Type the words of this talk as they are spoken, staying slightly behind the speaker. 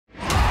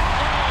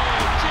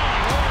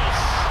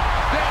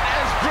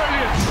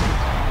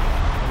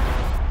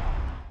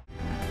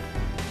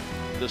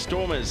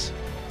Stormers,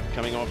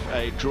 coming off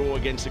a draw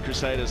against the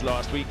Crusaders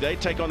last week, they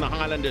take on the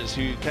Highlanders,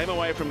 who came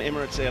away from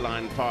Emirates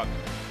Airline Park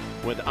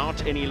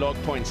without any log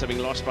points, having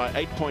lost by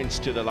 8 points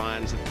to the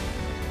Lions.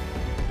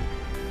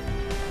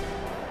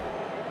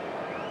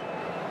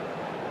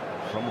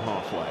 From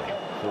halfway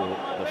for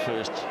the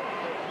first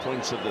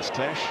points of this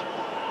clash.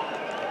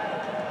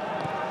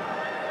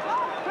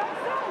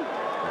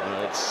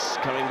 It's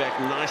coming back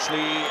nicely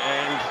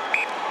and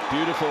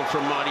beautiful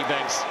from Marty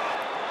Banks.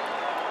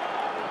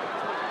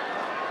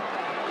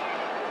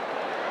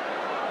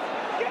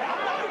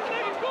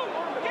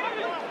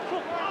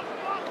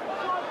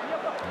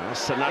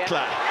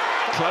 Sinatla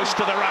close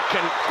to the ruck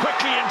and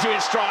quickly into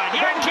his stride.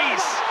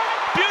 Yankees!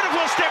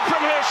 Beautiful step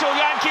from Herschel,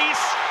 Yankees!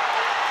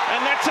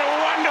 And that's a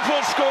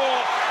wonderful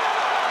score.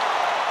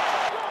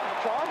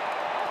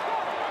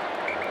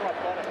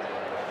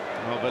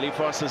 Well, Billy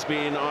Foss has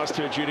been asked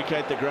to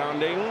adjudicate the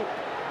grounding.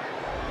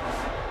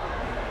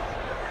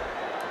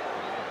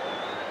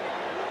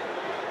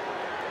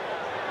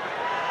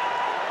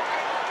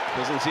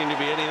 Doesn't seem to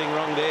be anything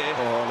wrong there.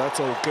 Oh, that's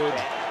all good.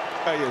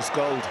 A is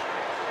gold.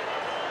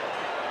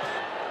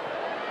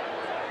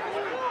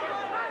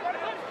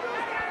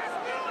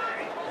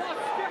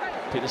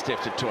 Peter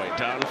Steptoe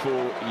down for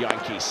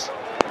Yankees.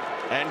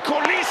 And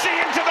Kolisi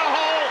into the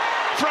hole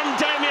from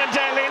Damian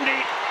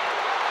Dalendi.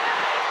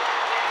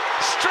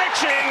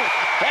 Stretching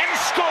and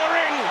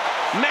scoring.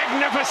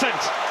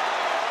 Magnificent.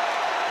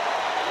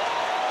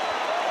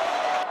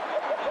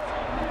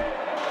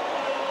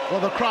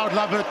 Well, the crowd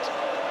love it.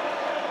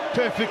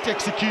 Perfect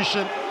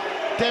execution.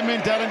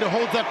 Damian Dalendi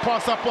holds that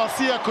pass up while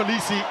Sia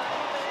Kolisi.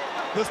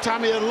 This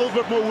time he had a little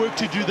bit more work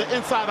to do. The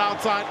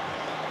inside-outside.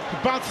 He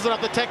bounces it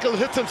up the tackle,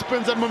 hits and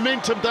spins, and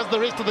momentum does the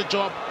rest of the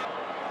job.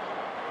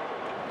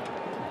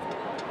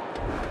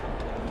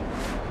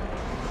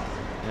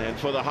 And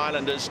for the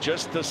Highlanders,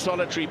 just the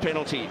solitary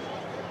penalty.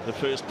 The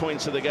first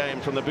points of the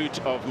game from the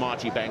boot of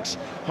Marty Banks.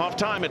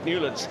 Half-time at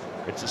Newlands.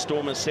 It's the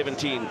Stormers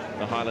 17,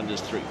 the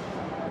Highlanders 3.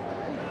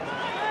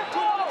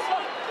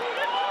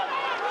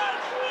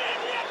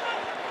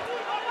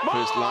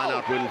 First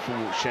line-out win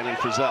for Shannon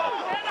Frizzell.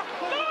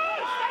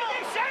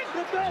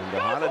 And the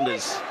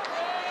Highlanders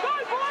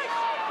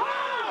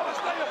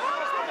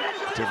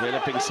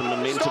developing some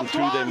momentum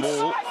through their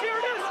maul.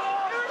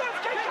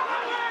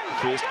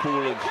 First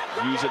call of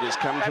use it has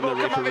come from the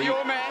referee.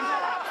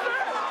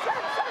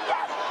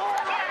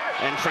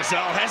 And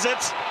Frizzell has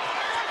it.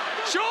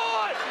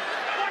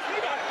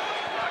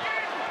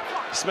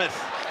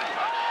 Smith.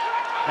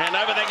 And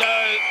over they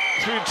go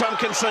through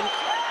Tompkinson.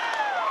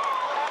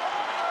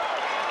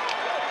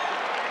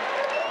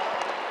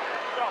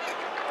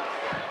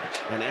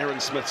 And Aaron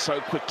Smith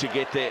so quick to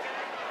get there.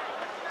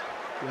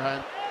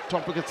 Yeah,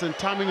 Tompkinson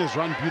timing his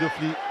run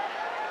beautifully.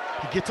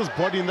 He gets his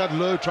body in that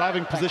low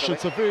driving position,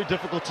 so very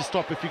difficult to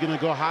stop if you're going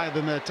to go higher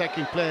than the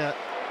attacking player.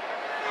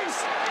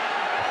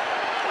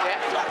 Yeah,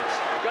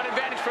 got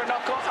advantage for a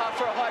knock-off,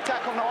 for a high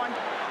tackle, 9.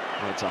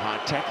 Well, it's a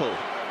high tackle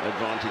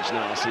advantage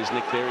now, says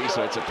Nick Berry,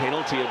 so it's a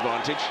penalty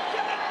advantage.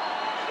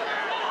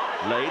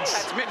 Lades.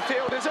 That's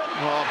midfield, is it?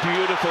 Oh,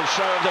 beautiful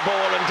show of the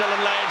ball, and Dylan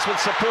Lades with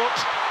support.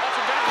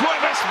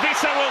 Cuevas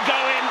Visa will go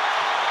in.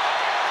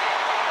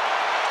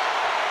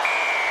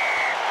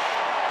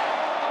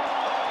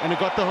 And he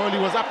got the hole he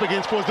was up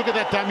against forwards. Look at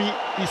that dummy.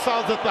 He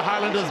sells it, the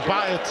Highlanders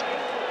buy it.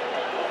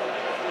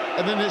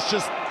 And then it's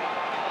just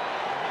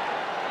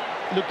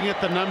looking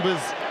at the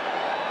numbers.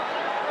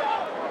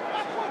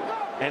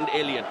 And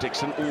Elliot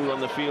Dixon all on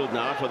the field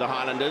now for the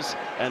Highlanders.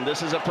 And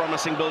this is a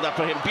promising build-up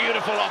for him.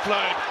 Beautiful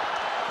offload.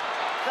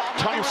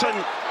 Thompson.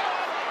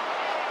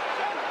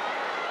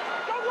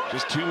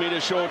 Just 2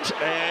 meters short,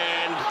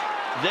 and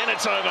then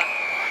it's over.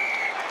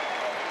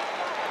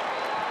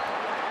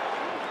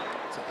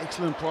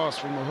 Excellent pass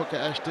from the hooker,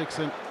 Ash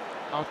Dixon,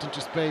 out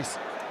into space.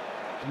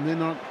 From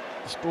then on,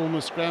 the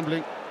Stormers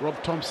scrambling.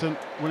 Rob Thompson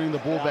winning the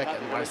ball back.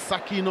 And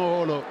Saki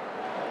Noholo.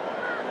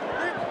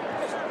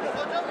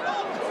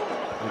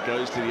 It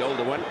goes to the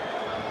older one.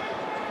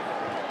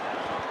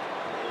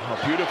 Oh,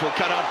 beautiful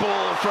cut-out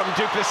ball from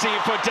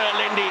Duplessis for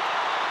Derlendi.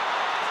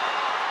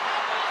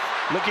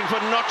 Looking for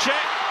Noche.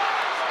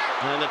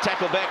 And the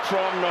tackle back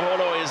from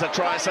Noholo is a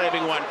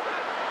try-saving one.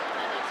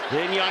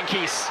 Then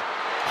Yankees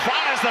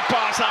fires the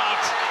pass out.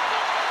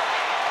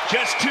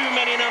 Just too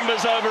many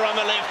numbers over on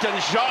the left,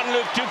 and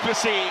Jean-Luc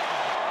Duplessis.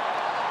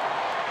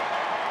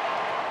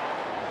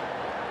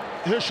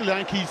 Herschel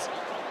Yankees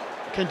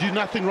can do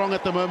nothing wrong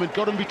at the moment.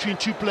 Got him between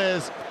two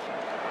players.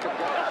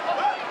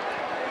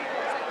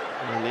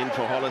 And then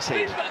for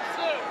Hollishead.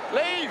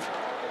 Leave!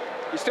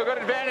 You still got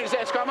advantage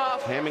there, scrum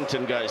half.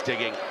 Hamilton goes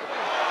digging.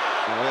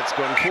 Well, that's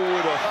gone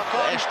forward off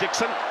Ash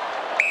Dixon.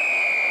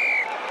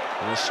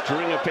 And a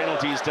string of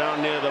penalties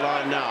down near the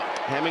line now.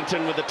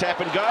 Hamilton with the tap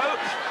and go.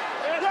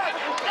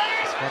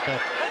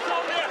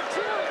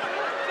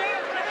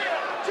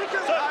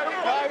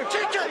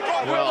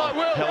 Well,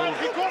 held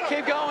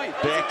keep going.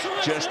 Back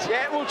just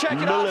we'll check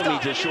it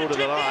millimetres short of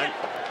the line.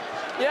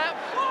 Yep.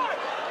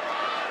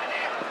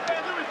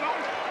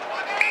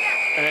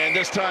 And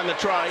this time the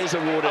try is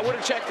awarded. I would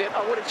have checked it.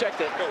 I would have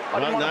checked it. I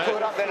didn't want to pull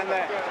it up then and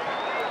there.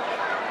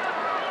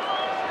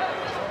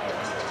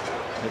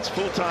 It's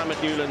full time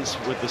at Newlands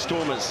with the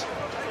Stormers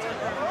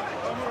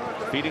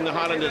beating the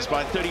Highlanders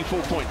by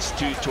 34 points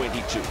to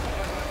 22.